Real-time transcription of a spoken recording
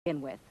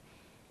begin with.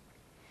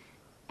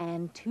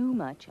 And too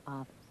much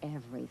of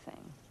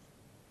everything.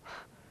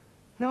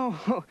 No,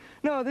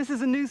 no, this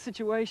is a new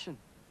situation.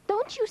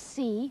 Don't you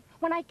see?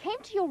 When I came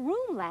to your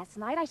room last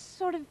night, I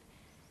sort of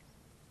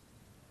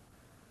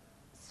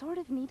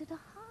needed to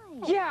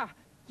hide.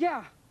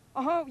 Yeah,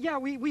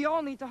 we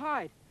all need to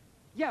hide.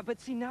 Yeah, but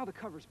see, now the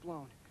cover's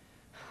blown.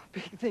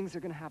 Big things are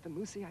gonna happen,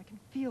 Lucy. I can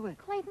feel it.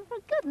 Clayton, for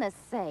goodness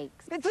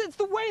sakes. It's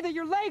the way that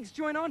your legs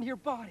join onto your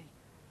body.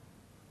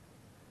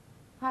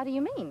 How do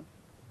you mean?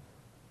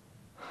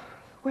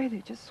 The way they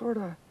just sort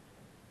of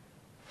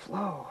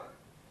flow.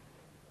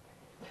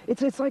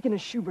 It's like in a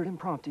Schubert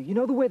impromptu. You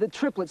know the way the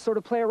triplets sort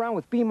of play around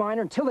with B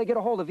minor until they get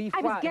a hold of E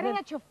flat? I was getting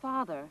at your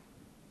father.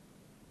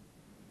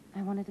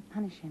 I wanted to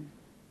punish him.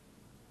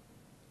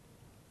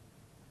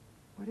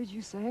 What did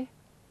you say?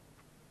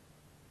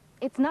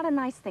 It's not a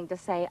nice thing to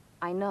say,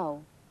 I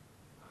know.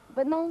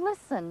 But no,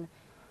 listen.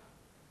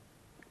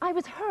 I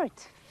was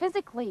hurt,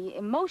 physically,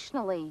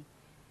 emotionally.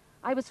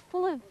 I was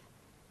full of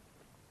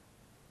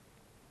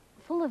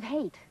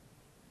hate.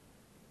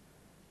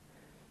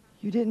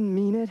 You didn't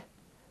mean it?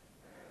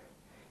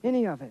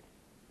 Any of it?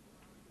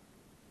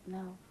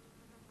 No.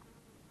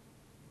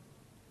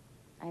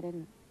 I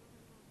didn't.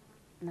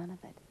 None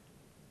of it.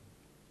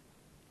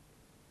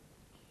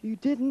 You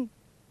didn't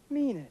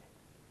mean it?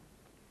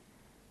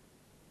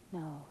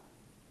 No.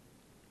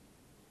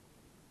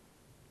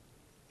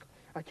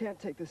 I can't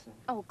take this in.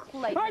 Oh,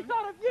 Clayton. I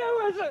thought of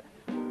you as a...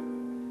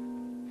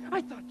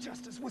 I thought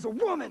Justice was a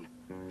woman!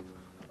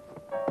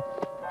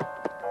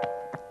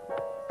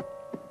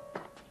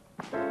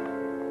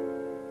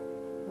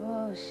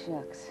 Oh,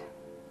 shucks.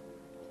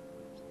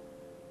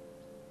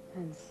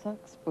 And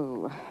sucks,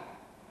 boo.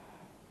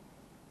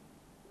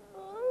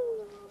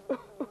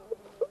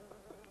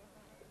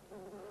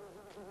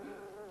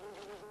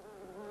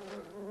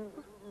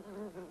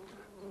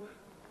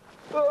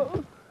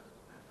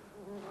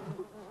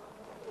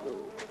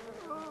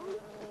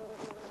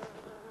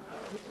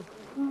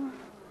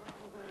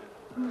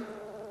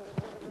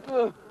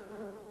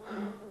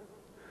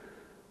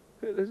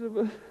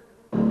 Elizabeth.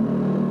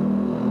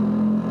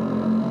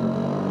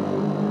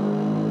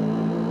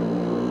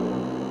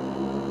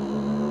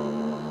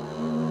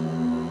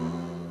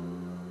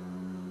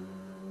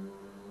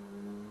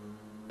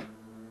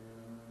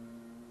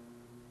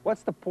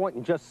 What's the point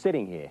in just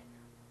sitting here?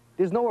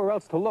 There's nowhere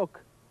else to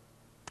look.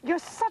 You're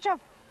such a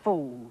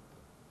fool.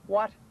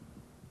 What?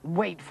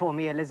 Wait for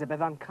me,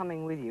 Elizabeth. I'm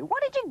coming with you.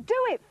 What did you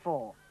do it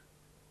for?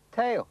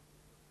 Tail.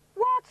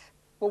 What?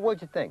 Well,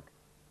 what'd you think?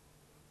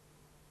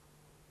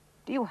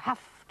 Do you have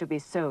to be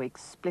so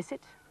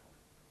explicit?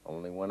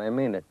 Only when I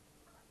mean it.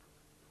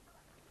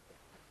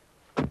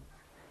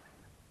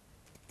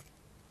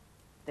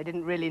 They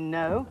didn't really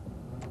know.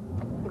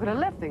 You could have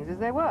left things as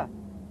they were.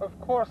 Of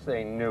course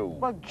they knew.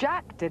 Well,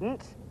 Jack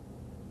didn't.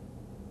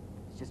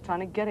 He's just trying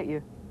to get at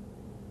you.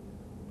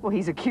 Well,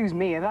 he's accused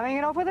me of having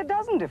it off with a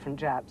dozen different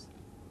chaps.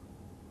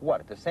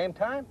 What, at the same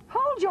time?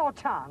 Hold your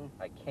tongue.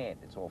 I can't.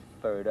 It's all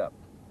furred up.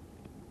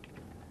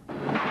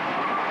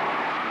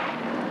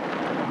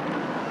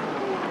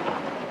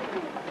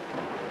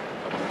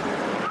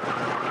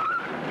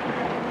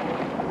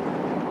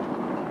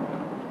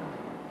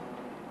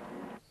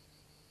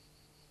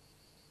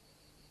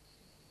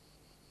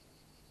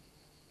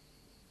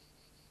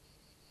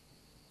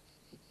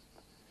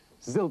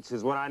 Zilch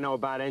is what I know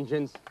about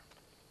engines.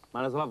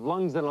 Might as well have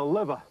lungs and a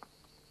liver.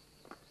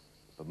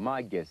 But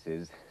my guess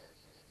is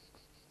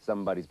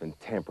somebody's been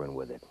tampering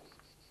with it.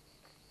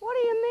 What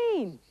do you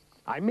mean?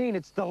 I mean,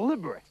 it's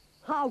deliberate.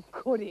 How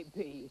could it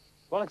be?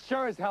 Well, it's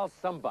sure as hell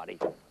somebody.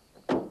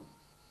 You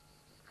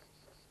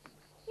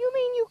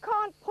mean you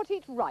can't put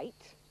it right?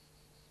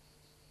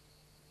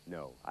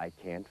 No, I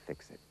can't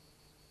fix it.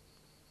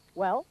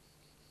 Well,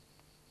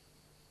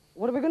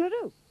 what are we going to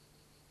do?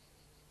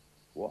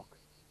 Walk.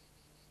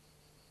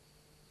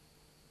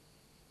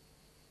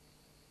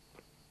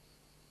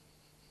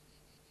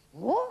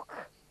 Walk?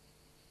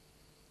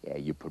 Yeah,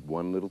 you put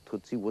one little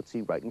Tootsie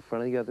Wootsie right in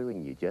front of the other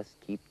and you just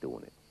keep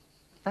doing it.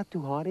 Not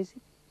too hard, is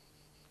it?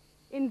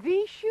 In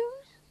these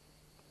shoes?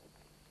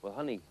 Well,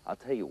 honey, I'll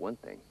tell you one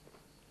thing.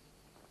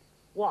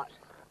 What?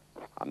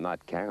 I'm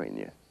not carrying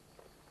you.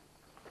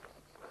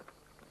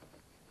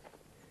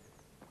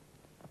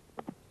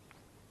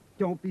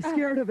 Don't be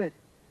scared of it.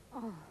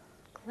 Oh,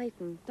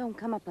 Clayton, don't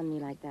come up on me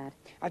like that.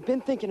 I've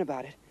been thinking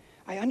about it.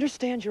 I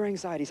understand your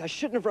anxieties. I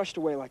shouldn't have rushed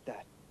away like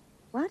that.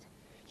 What?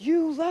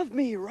 You love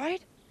me,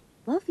 right?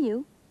 Love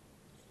you?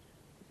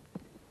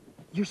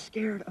 You're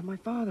scared of my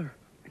father.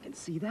 I can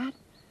see that.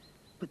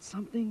 But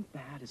something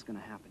bad is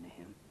gonna happen to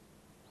him.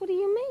 What do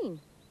you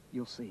mean?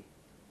 You'll see.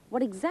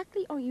 What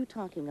exactly are you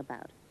talking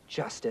about?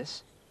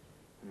 Justice.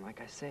 And like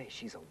I say,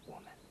 she's a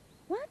woman.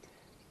 What?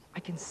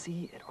 I can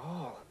see it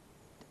all.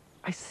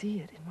 I see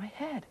it in my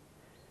head.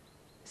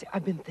 See,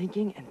 I've been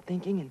thinking and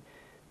thinking and...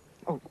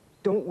 Oh,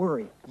 don't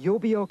worry. You'll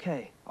be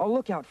okay. I'll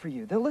look out for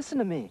you. They'll listen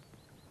to me.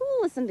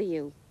 Who'll listen to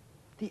you?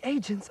 The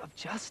agents of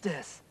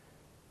justice.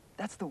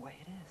 That's the way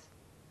it is.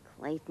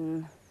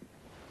 Clayton.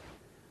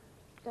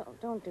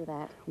 Don't do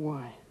that,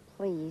 Why?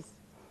 please.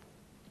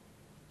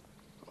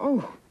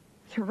 Oh,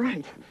 you're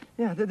right.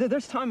 Yeah,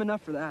 there's time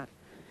enough for that.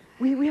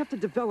 We have to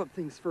develop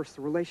things first,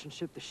 the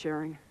relationship, the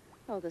sharing.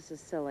 Oh, this is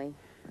silly.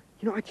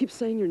 You know, I keep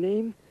saying your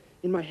name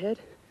in my head.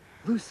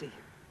 Lucy.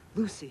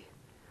 Lucy.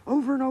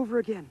 Over and over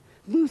again.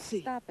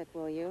 Lucy. Stop it,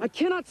 will you? I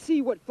cannot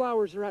see what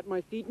flowers are at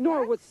my feet,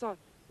 nor what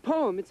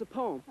poem. It's a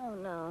poem. Oh,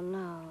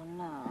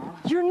 no.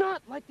 You're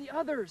not like the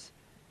others.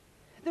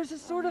 There's a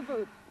sort of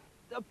a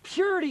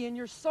purity in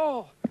your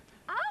soul.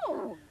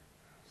 Ow!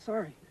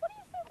 Sorry. What do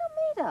you think I'm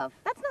made of?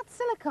 That's not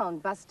silicone,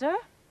 Buster.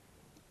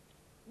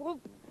 Well,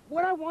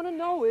 what I want to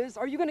know is,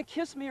 are you going to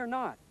kiss me or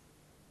not?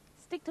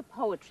 Stick to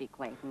poetry,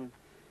 Clayton.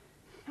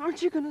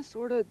 Aren't you going to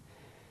sort of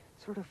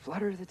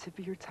flutter the tip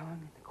of your tongue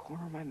in the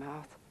corner of my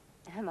mouth?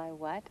 Am I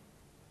what?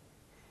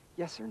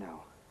 Yes or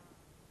no?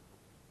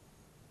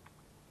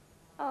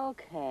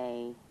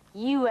 Okay.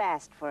 You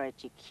asked for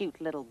it, you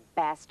cute little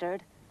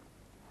bastard.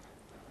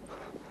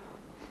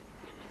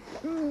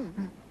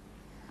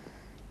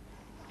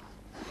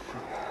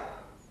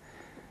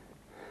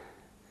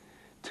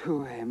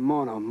 Tu es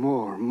mon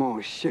amour,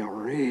 mon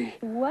chéri.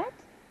 What?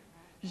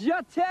 Je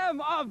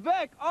t'aime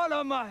avec all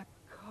of my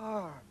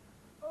car.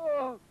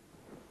 Oh.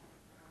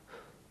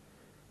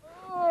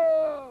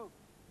 Oh.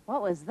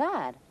 What was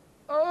that?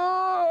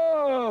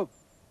 Oh.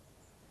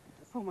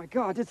 Oh my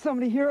God, did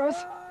somebody hear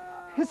us?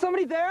 Is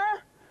somebody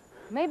there?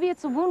 Maybe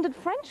it's a wounded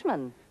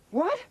Frenchman.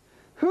 What?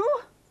 Who?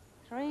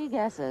 3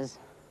 guesses.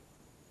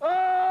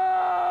 Oh!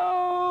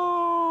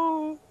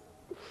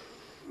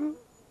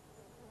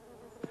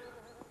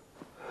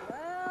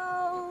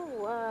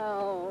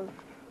 Well.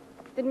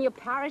 Didn't your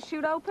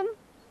parachute open?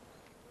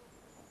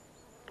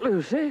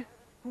 Lucy?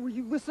 Were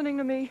you listening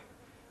to me?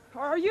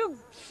 Are you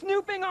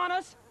snooping on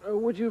us?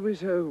 Would you be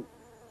so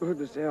good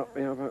as to help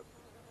me up?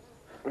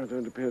 I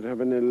don't appear to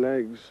have any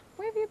legs.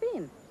 Where have you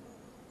been?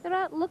 They're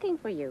out looking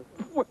for you.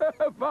 Where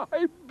have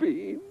I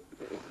been?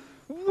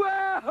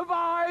 Where have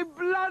I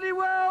bloody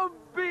well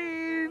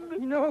been?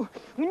 You know,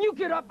 when you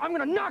get up, I'm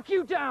gonna knock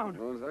you down.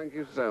 Well, thank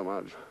you so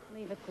much.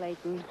 Leave it,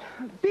 Clayton.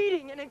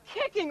 Beating and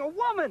kicking a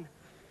woman.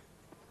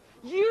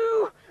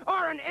 You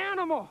are an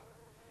animal.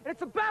 And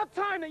it's about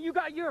time that you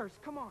got yours.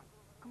 Come on,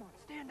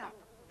 stand up.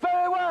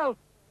 Very well.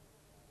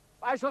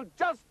 I shall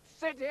just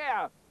sit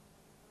here.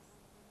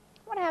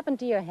 What happened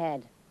to your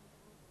head?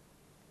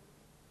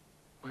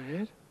 My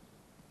head?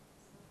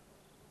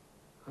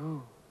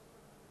 Oh.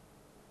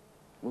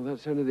 Well,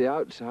 that's only the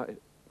outside.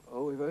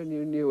 Oh, if only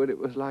you knew what it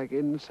was like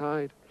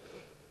inside.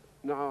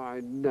 Now I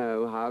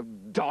know how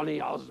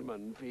Donny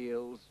Osmond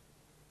feels.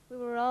 We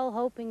were all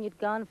hoping you'd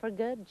gone for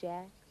good,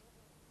 Jack.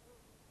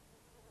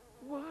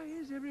 Why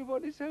is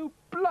everybody so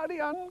bloody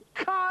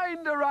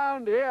unkind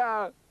around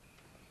here?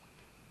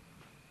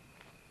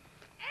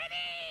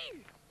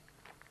 Eddie!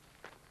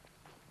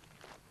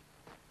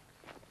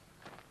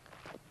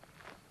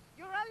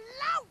 You're a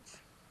lout!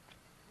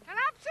 An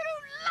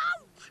absolute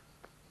lout!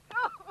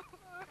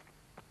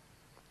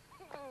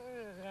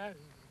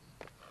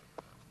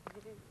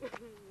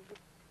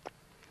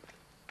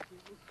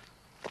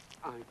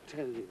 I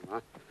tell you,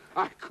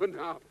 I couldn't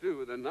half do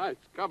with a nice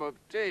cup of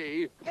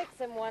tea. Fix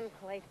him one,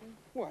 Clayton.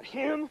 What,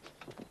 him?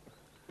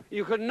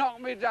 You could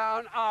knock me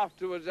down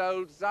afterwards,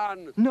 old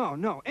son.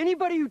 No.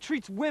 Anybody who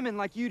treats women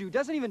like you do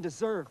doesn't even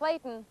deserve...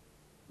 Clayton,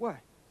 What?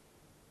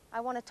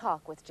 I want to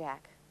talk with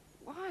Jack.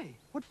 Why?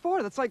 What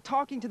for? That's like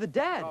talking to the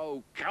dead.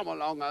 Oh, come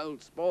along,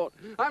 old sport.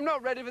 I'm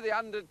not ready for the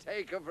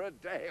Undertaker for a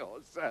day or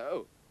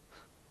so.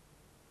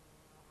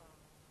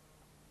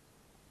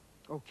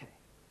 Okay.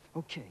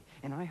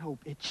 And I hope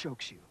it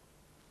chokes you.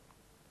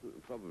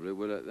 Probably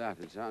will at that.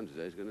 It sounds as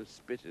though he's going to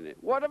spit in it.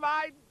 What have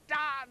I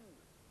done?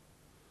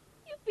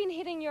 You've been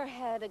hitting your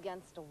head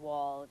against a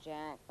wall,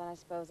 Jack, but I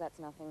suppose that's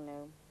nothing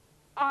new.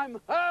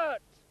 I'm hurt.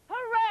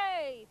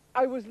 Hooray!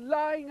 I was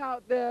lying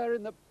out there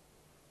in the...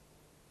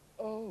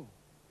 Oh,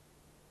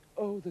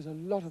 there's a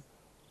lot of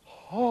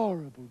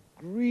horrible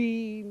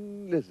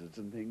green lizards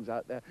and things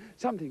out there.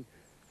 Something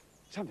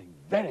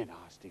very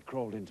nasty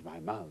crawled into my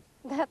mouth.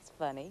 That's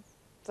funny.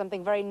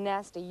 Something very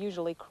nasty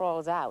usually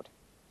crawls out.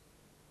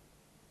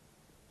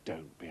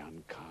 Don't be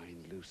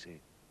unkind,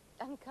 Lucy.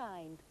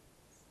 Unkind.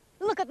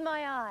 Look at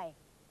my eye.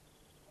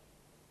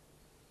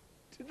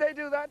 Did they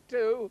do that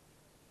too?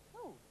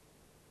 Oh,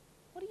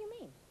 what do you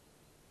mean?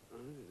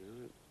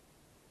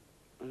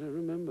 I don't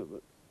remember,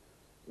 but...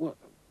 Well,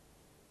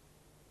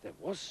 there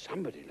was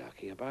somebody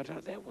lurking about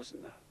out there,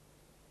 wasn't there?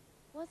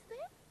 Was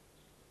there?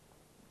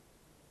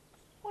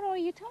 What are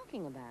you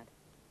talking about?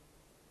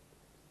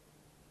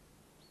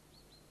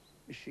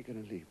 Is she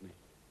going to leave me?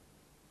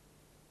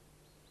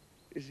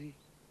 Is he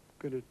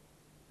going to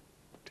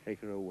take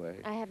her away?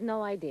 I have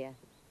no idea.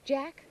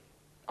 Jack,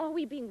 are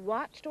we being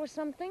watched or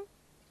something?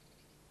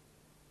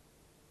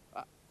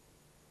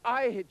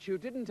 I hit you,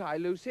 didn't I,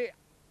 Lucy?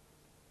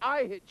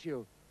 I hit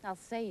you. I'll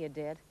say you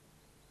did.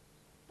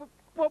 But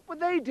what were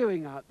they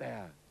doing out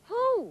there?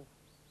 Who?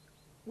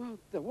 Well,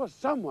 there was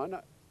someone.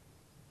 Oh,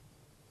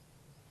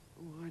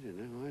 I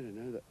don't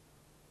know that.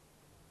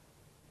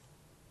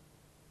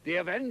 The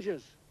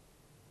Avengers.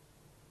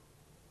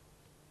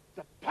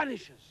 The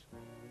Punishers.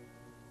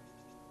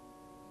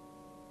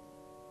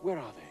 Where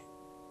are they?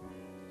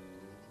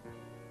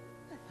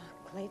 I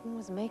thought Clayton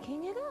was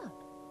making it up.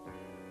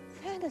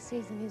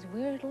 Fantasies in his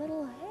weird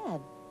little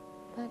head.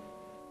 But...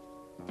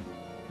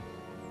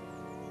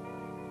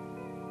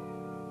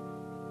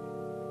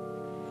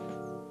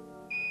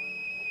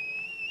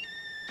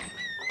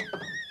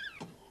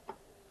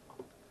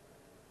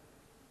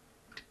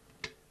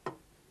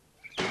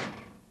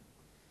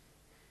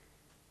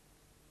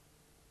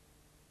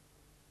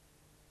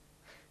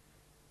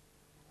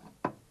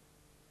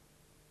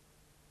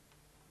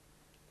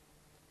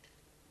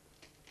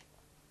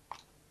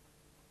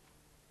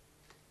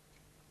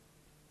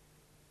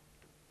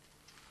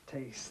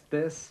 Taste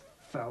this,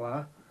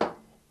 fella. Do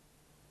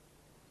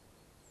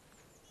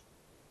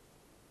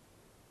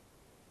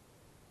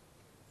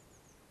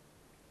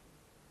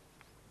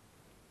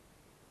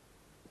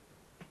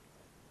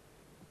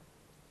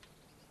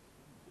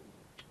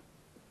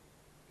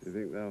you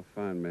think they'll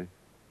find me?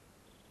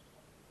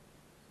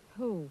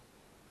 Who?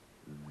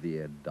 The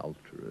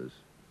adulterers.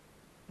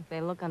 If they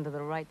look under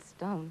the right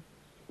stone.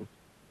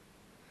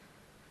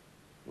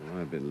 Well,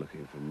 I've been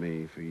looking for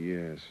me for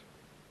years.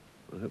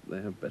 I hope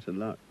they have better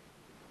luck.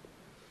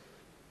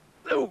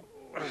 Oh!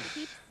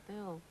 Keep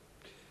still.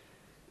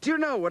 Do you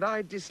know what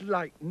I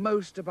dislike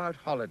most about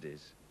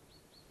holidays?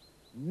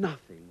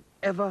 Nothing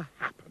ever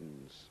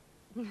happens.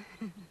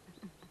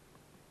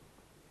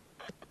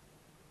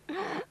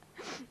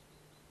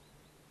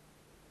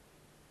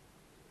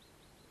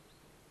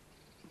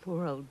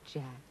 Poor old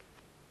Jack.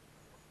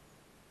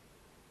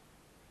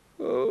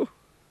 Oh,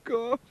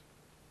 God.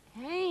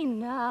 Hey,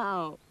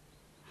 now.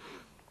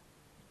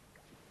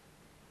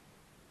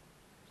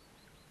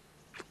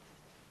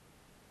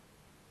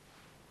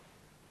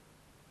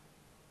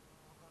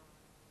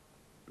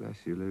 Bless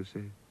you,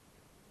 Lucy.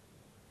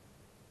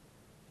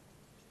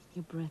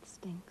 Your breath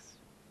stinks.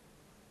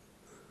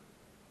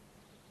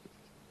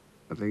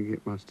 I think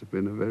it must have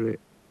been a very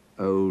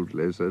old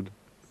lizard.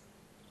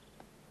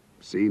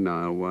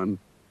 Senile one.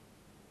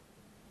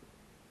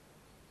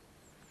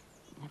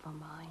 Never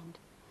mind.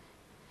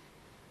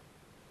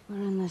 We're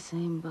in the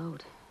same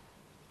boat.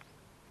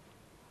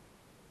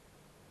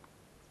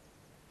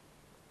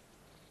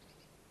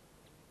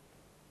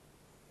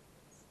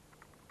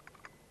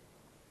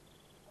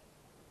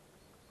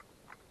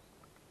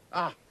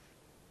 Ah,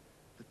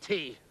 the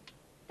tea.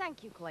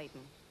 Thank you,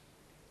 Clayton.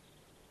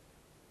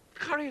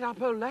 Hurry it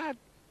up, old lad.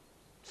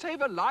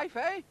 Save a life,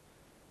 eh?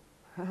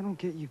 I don't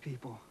get you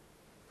people.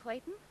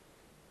 Clayton?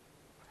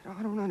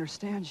 I don't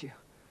understand you.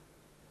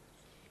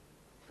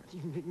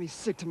 You make me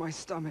sick to my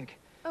stomach.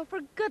 Oh,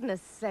 for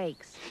goodness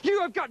sakes.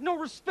 You have got no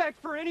respect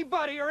for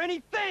anybody or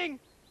anything!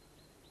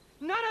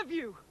 None of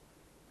you!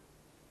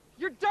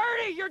 You're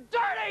dirty! You're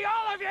dirty,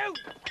 all of you!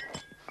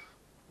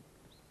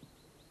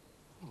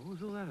 What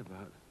was all that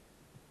about?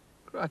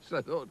 Christ,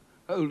 I thought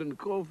Holden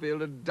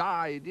Caulfield had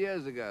died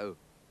years ago.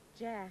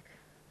 Jack.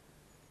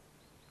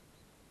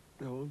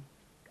 Go on.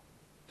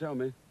 Tell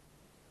me.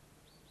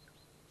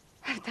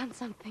 I've done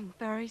something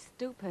very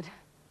stupid.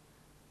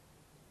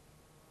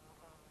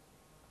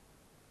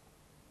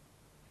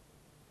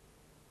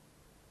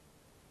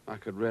 I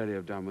could really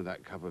have done with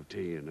that cup of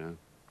tea, you know.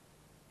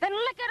 Then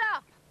lick it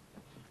up!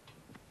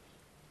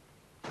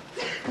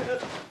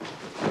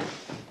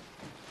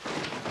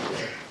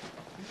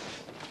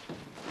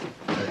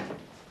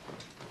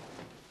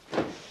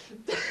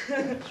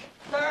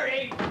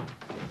 Dirty!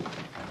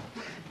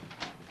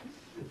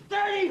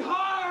 Dirty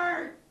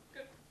hard!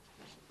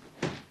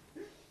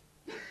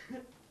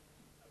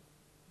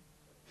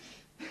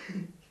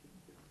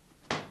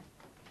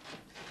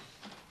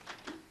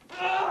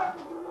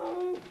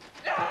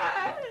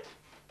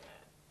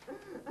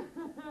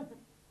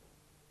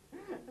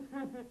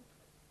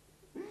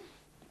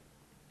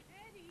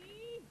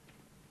 Eddie!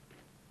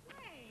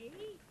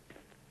 Wait!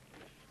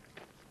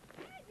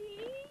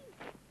 Eddie!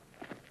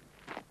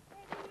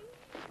 Eddie!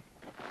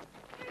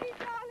 Eddie,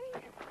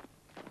 darling!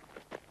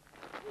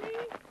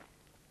 Please!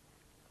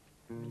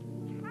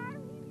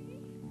 Harry!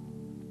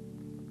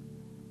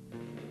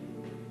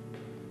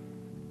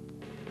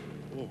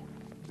 Oh.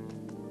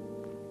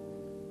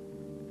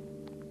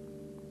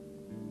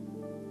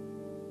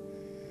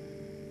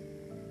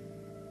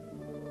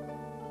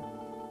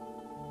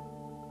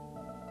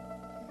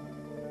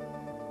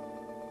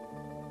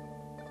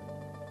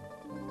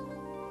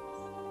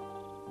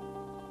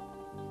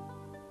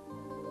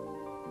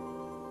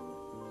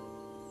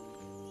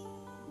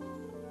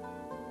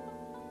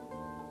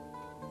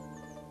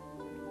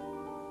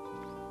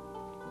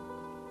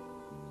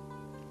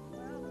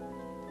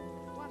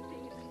 One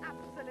thing is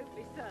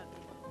absolutely certain.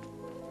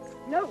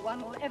 No one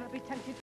will ever be tempted